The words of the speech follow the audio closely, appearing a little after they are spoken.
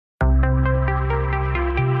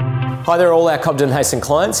Hi there all our Cobden Hayson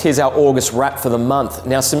clients. Here's our August wrap for the month.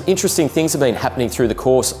 Now some interesting things have been happening through the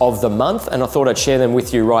course of the month and I thought I'd share them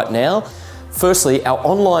with you right now. Firstly, our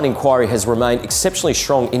online inquiry has remained exceptionally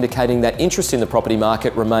strong, indicating that interest in the property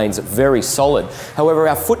market remains very solid. However,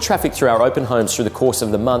 our foot traffic through our open homes through the course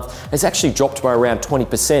of the month has actually dropped by around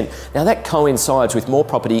 20%. Now that coincides with more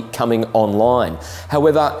property coming online.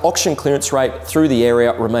 However, auction clearance rate through the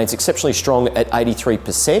area remains exceptionally strong at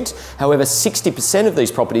 83%. However, 60% of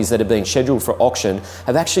these properties that have been scheduled for auction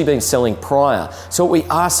have actually been selling prior. So what we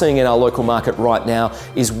are seeing in our local market right now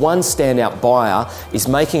is one standout buyer is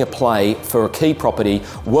making a play for a key property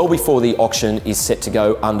well before the auction is set to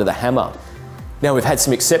go under the hammer. Now we've had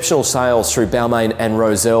some exceptional sales through Balmain and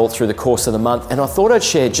Rozelle through the course of the month, and I thought I'd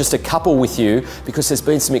share just a couple with you because there's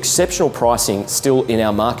been some exceptional pricing still in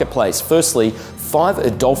our marketplace. Firstly, 5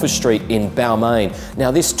 Adolphus Street in Balmain.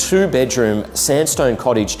 Now this 2-bedroom sandstone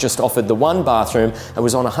cottage just offered the 1 bathroom and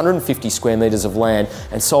was on 150 square metres of land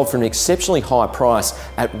and sold for an exceptionally high price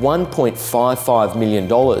at $1.55 million.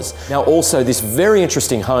 Now also this very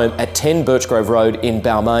interesting home at 10 Birchgrove Road in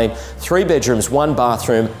Balmain, 3 bedrooms, 1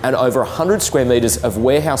 bathroom and over 100 square metres of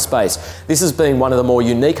warehouse space. This has been one of the more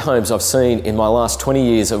unique homes I've seen in my last 20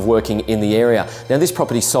 years of working in the area. Now this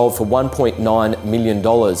property sold for $1.9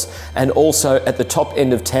 million, and also at the top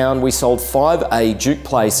end of town we sold 5A Duke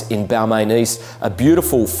Place in Balmain East, a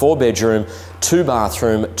beautiful 4-bedroom,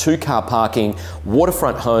 2-bathroom, 2-car parking,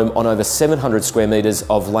 waterfront home on over 700 square metres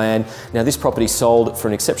of land. Now this property sold for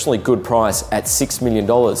an exceptionally good price at $6 million.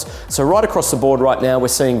 So right across the board right now we're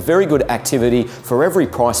seeing very good activity for every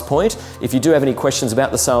price point. If you do have any questions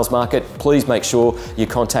about the sales market, please make sure you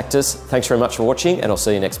contact us. Thanks very much for watching and I'll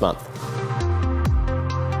see you next month.